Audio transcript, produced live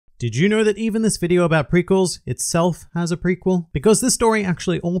Did you know that even this video about prequels itself has a prequel? Because this story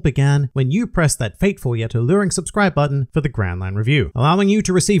actually all began when you pressed that fateful yet alluring subscribe button for the GrandLineReview, allowing you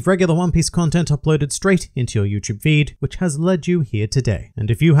to receive regular One Piece content uploaded straight into your YouTube feed, which has led you here today. And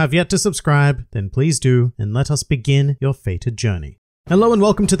if you have yet to subscribe, then please do, and let us begin your fated journey. Hello and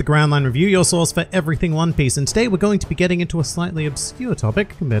welcome to the GrandLineReview, your source for everything One Piece, and today we're going to be getting into a slightly obscure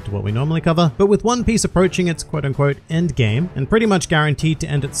topic compared to what we normally cover, but with One Piece approaching its quote-unquote end game, and pretty much guaranteed to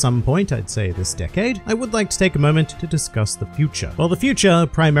end at some point, I'd say this decade, I would like to take a moment to discuss the future. Well, the future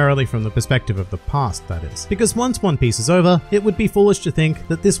primarily from the perspective of the past, that is. Because once One Piece is over, it would be foolish to think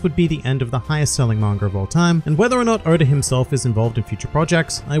that this would be the end of the highest selling manga of all time, and whether or not Oda himself is involved in future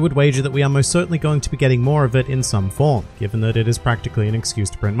projects, I would wager that we are most certainly going to be getting more of it in some form, given that it is practically an excuse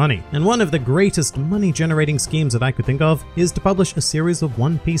to print money. And one of the greatest money-generating schemes that I could think of is to publish a series of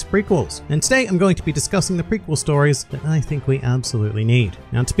One Piece prequels. And today I'm going to be discussing the prequel stories that I think we absolutely need.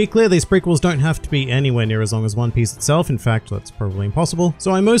 Now, to be clear, these prequels don't have to be anywhere near as long as One Piece itself. In fact, that's probably impossible.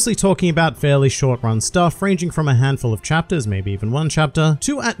 So I'm mostly talking about fairly short-run stuff, ranging from a handful of chapters, maybe even one chapter,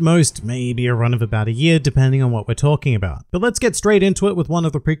 to at most maybe a run of about a year, depending on what we're talking about. But let's get straight into it with one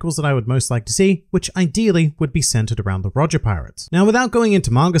of the prequels that I would most like to see, which ideally would be centered around the Roger Pirates. Now, without going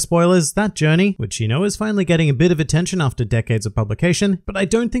into manga spoilers, that journey, which you know is finally getting a bit of attention after decades of publication, but I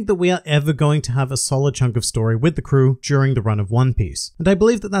don't think that we are ever going to have a solid chunk of story with the crew during the run of One Piece. And I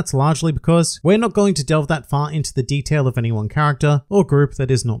believe that that's largely because we're not going to delve that far into the detail of any one character or group that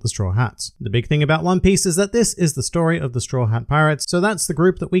is not the Straw Hats. The big thing about One Piece is that this is the story of the Straw Hat Pirates, so that's the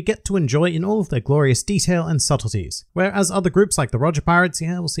group that we get to enjoy in all of their glorious detail and subtleties. Whereas other groups like the Roger Pirates,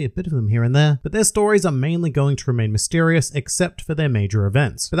 yeah, we'll see a bit of them here and there, but their stories are mainly going to remain mysterious except for their major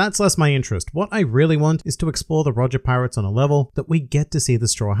events. But that's less my interest. What I really want is to explore the Roger Pirates on a level that we get to see the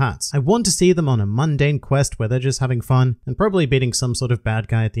Straw Hats. I want to see them on a mundane quest where they're just having fun and probably beating some sort of bad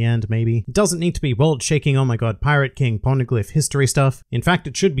guy at the end, maybe. It doesn't need to be world-shaking, oh my god, Pirate King, Poneglyph, history stuff. In fact,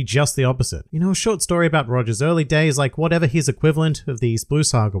 it should be just the opposite. You know, a short story about Roger's early days, like whatever his equivalent of the East Blue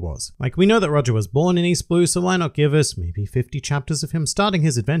saga was. Like, we know that Roger was born in East Blue, so why not give us maybe 50 chapters of him starting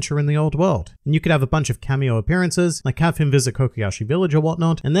his adventure in the old world? And you could have a bunch of cameo appearances, like have him visit Kokoyashi Village or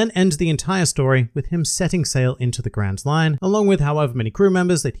whatnot, and then end the entire story with him setting sail into the Grand Line, along with however many crew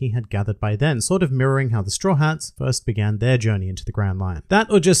members that he had gathered by then, sort of mirroring how the Straw Hats first began their journey into the Grand Line. That,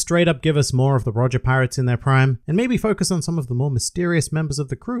 or just straight up give us more of the Roger Pirates in their prime, and maybe focus on some of the more mysterious members of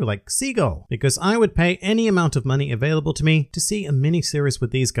the crew, like Seagull, because I would pay any amount of money available to me to see a mini-series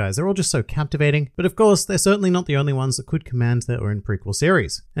with these guys. They're all just so captivating, but of course, they're certainly not the only ones that could command their own prequel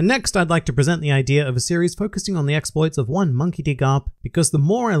series. And next, I'd like to present the idea of a series focusing on the exploits of one Monkey D. Garp, because the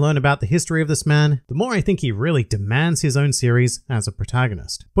more I learn about the history of this man, the more I think he really demands his own series as a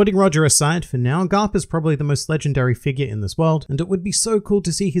protagonist. Putting Roger aside for now, Garp is probably the most legendary figure in this world, and it would be so cool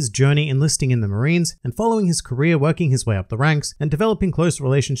to see his journey enlisting in the Marines and following his career working his way up the ranks and developing close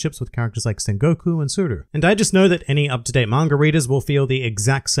relationships with characters like Sengoku and Suru. And I just know that any up-to-date manga readers will feel the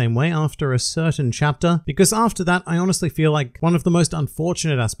exact same way after a certain chapter, because after that I honestly feel like one of the most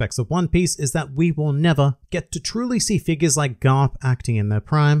unfortunate aspects of One Piece is that we will never get to truly see figures like Garp acting in their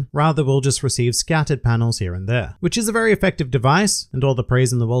prime, rather we'll just receive scattered panels here and there, which is a very effective device, and all the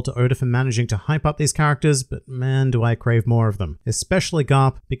praise in the world to Oda for managing to hype up these characters, but man do I crave more of them, especially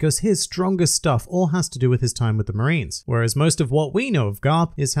Garp, because his strongest stuff all has to do with his time with the Marines, whereas most of what we know of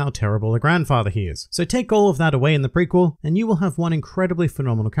Garp is how terrible a grandfather he is. So take all of that away in the prequel, and you will have one incredibly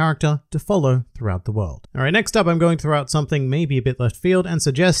phenomenal character to follow throughout the world. Alright, next up I'm going to throw out something maybe a bit left field and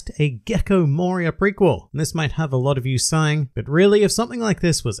suggest a Gecko Moria prequel. And this might have a lot of you sighing, but really if something like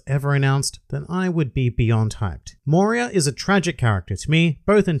this was ever announced, then I would be beyond hyped. Moria is a tragic character to me,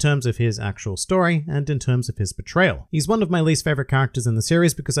 both in terms of his actual story and in terms of his betrayal. He's one of my least favorite characters in the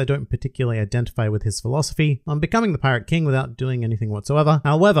series because I don't particularly identify with his philosophy on becoming the Pirate King without doing anything whatsoever.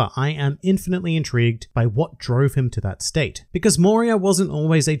 However, I am infinitely intrigued by what drove him to that state. Because Moria wasn't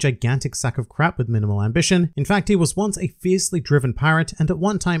always a gigantic sack of crap with minimal ambition. In fact, he was once a fiercely driven pirate and at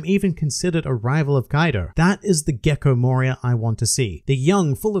one time even considered a rival of Kaido. That is the Gecko Moria I want to see. The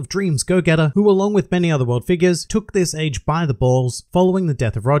young, full of dreams go-getter who, along with many other world figures, took this age by the balls following the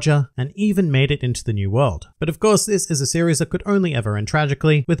death of Roger and even made it into the New World. But of course, this is a series that could only ever end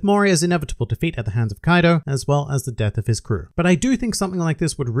tragically, with Moria's inevitable defeat at the hands of Kaido, as well as the death of his crew. But I do think something like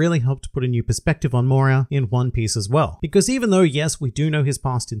this would really help to put a new perspective on Moria in One Piece as well. Because even though, yes, we do know his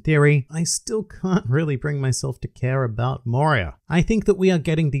past in theory, I still can't really bring myself to care about Moria. I think that we are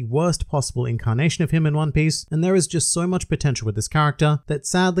getting the worst possible incarnation of him in One Piece, and there is just so much much potential with this character that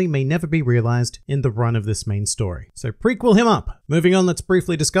sadly may never be realized in the run of this main story. So prequel him up. Moving on, let's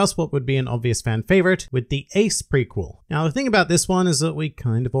briefly discuss what would be an obvious fan favorite with the Ace prequel. Now the thing about this one is that we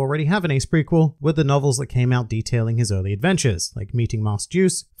kind of already have an Ace prequel with the novels that came out detailing his early adventures, like meeting Master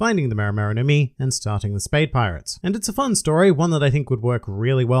Juice, finding the Marimaro no Mi, and starting the Spade Pirates. And it's a fun story, one that I think would work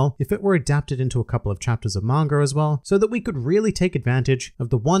really well if it were adapted into a couple of chapters of manga as well, so that we could really take advantage of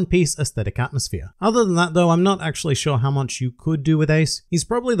the One Piece aesthetic atmosphere. Other than that though, I'm not actually sure how much you could do with Ace. He's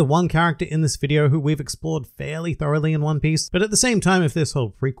probably the one character in this video who we've explored fairly thoroughly in One Piece, but at the same time, if this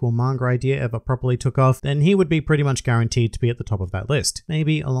whole prequel manga idea ever properly took off, then he would be pretty much guaranteed to be at the top of that list,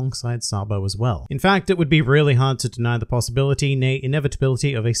 maybe alongside Sabo as well. In fact, it would be really hard to deny the possibility, nay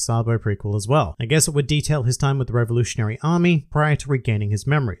inevitability, of a Sabo prequel as well. I guess it would detail his time with the Revolutionary Army prior to regaining his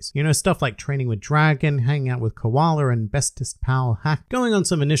memories. You know, stuff like training with Dragon, hanging out with Koala and bestest pal Hack, going on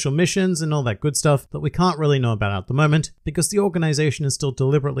some initial missions and all that good stuff that we can't really know about at the moment because the organization is still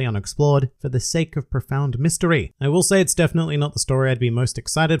deliberately unexplored for the sake of profound mystery. I will say it's definitely not the story I'd be most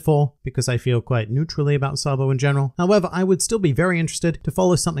excited for because I feel quite neutrally about Sabo in general. However, I would still be very interested to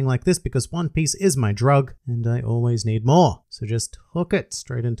follow something like this because One Piece is my drug and I always need more. So just hook it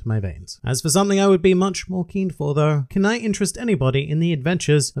straight into my veins. As for something I would be much more keen for though, can I interest anybody in the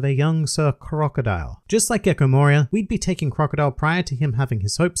adventures of a young Sir Crocodile? Just like Gecko Moria, we'd be taking Crocodile prior to him having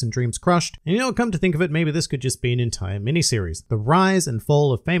his hopes and dreams crushed, and you know, come to think of it, maybe this could just be an entire miniseries. The rise and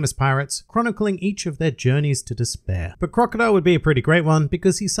fall of famous pirates, chronicling each of their journeys to despair. But Crocodile would be a pretty great one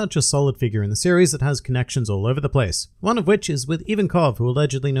because he's such a solid figure in the series that has connections all over the place. One of which is with Ivankov, who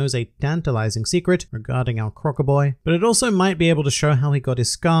allegedly knows a tantalizing secret regarding our Crocoboy, but it also might be able to show how he got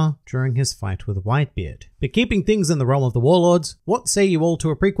his scar during his fight with Whitebeard. But keeping things in the realm of the warlords, what say you all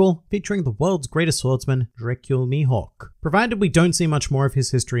to a prequel featuring the world's greatest swordsman, Dracul Mihawk? Provided we don't see much more of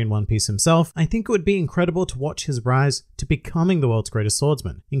his history in One Piece himself, I think it would be incredible to watch his rise to becoming the world's greatest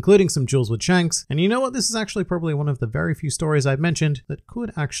swordsman, including some duels with Shanks. And you know what? This is actually probably one of the very few stories I've mentioned that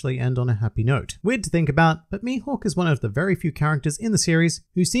could actually end on a happy note. Weird to think about, but Mihawk is one of the very few characters in the series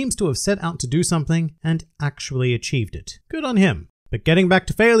who seems to have set out to do something and actually achieved it. Good on him. But getting back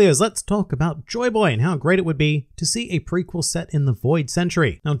to failures, let's talk about Joy Boy and how great it would be to see a prequel set in the Void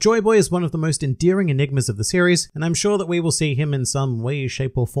Century. Now, Joy Boy is one of the most endearing enigmas of the series, and I'm sure that we will see him in some way,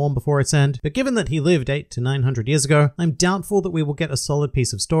 shape, or form before its end. But given that he lived 800 to 900 years ago, I'm doubtful that we will get a solid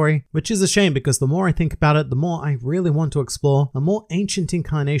piece of story, which is a shame because the more I think about it, the more I really want to explore a more ancient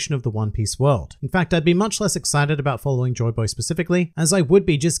incarnation of the One Piece world. In fact, I'd be much less excited about following Joy Boy specifically, as I would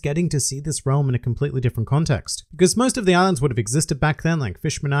be just getting to see this realm in a completely different context. Because most of the islands would have existed back then, like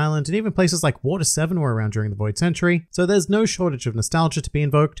Fishman Island, and even places like Water 7 were around during the Void Century, so there's no shortage of nostalgia to be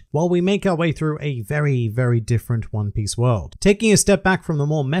invoked while we make our way through a very, very different One Piece world. Taking a step back from the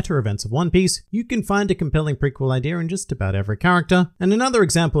more meta events of One Piece, you can find a compelling prequel idea in just about every character, and another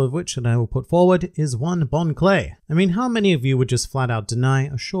example of which that I will put forward is one Bon Clay. I mean, how many of you would just flat out deny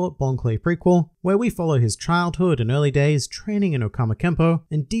a short Bon Clay prequel where we follow his childhood and early days training in Okama Kempo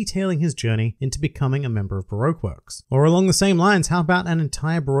and detailing his journey into becoming a member of Baroque Works? Or along the same lines, how about an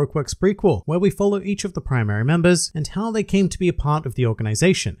entire Baroque Works prequel where we follow each of the primary members and how they came to be a part of the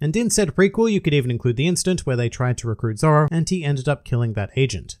organization? And in said prequel, you could even include the incident where they tried to recruit Zoro and he ended up killing that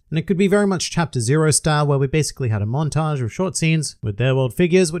agent. And it could be very much Chapter 0 style, where we basically had a montage of short scenes with their world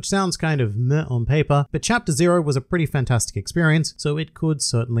figures, which sounds kind of meh on paper, but Chapter 0 was a pretty fantastic experience, so it could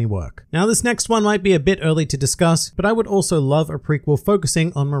certainly work. Now this next one might be a bit early to discuss, but I would also love a prequel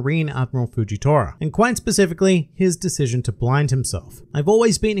focusing on Marine Admiral Fujitora, and quite specifically, his decision to blind himself. I've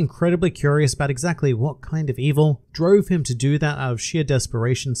always been incredibly curious about exactly what kind of evil drove him to do that out of sheer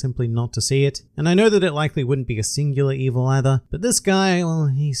desperation simply not to see it, and I know that it likely wouldn't be a singular evil either, but this guy, well,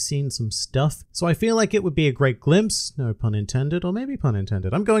 he's seen some stuff, so I feel like it would be a great glimpse, no pun intended, or maybe pun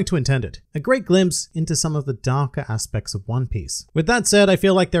intended, I'm going to intend it, a great glimpse into some of the darker aspects of One Piece. With that said, I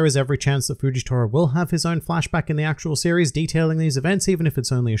feel like there is every chance that Fujitora will have his own flashback in the actual series detailing these events, even if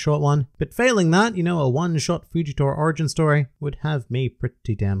it's only a short one, but failing that, you know, a one-shot Fujitora origin story would have me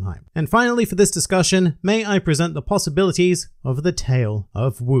pretty damn hyped. And finally for this discussion, may I present the possibilities of the tale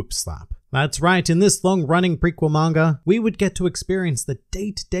of Whoop Slap. That's right, in this long-running prequel manga, we would get to experience the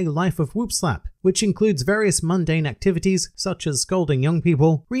day-to-day life of Whoop Slap, which includes various mundane activities such as scolding young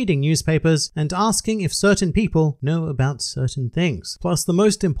people, reading newspapers, and asking if certain people know about certain things. Plus, the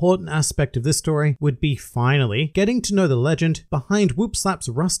most important aspect of this story would be finally getting to know the legend behind Whoop Slap's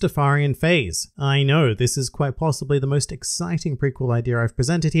Rastafarian phase. I know, this is quite possibly the most exciting prequel idea I've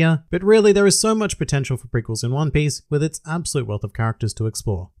presented here, but really there is so much potential for prequels in One Piece with its absolute wealth of characters to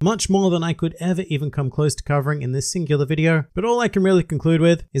explore. Much more than than I could ever even come close to covering in this singular video, but all I can really conclude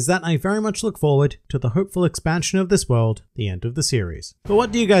with is that I very much look forward to the hopeful expansion of this world, the end of the series. But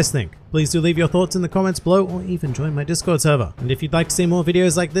what do you guys think? Please do leave your thoughts in the comments below, or even join my Discord server. And if you'd like to see more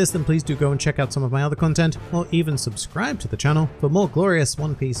videos like this, then please do go and check out some of my other content, or even subscribe to the channel for more glorious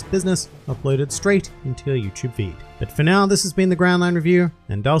One Piece business uploaded straight into your YouTube feed. But for now, this has been the GrandLineReview,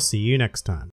 and I'll see you next time.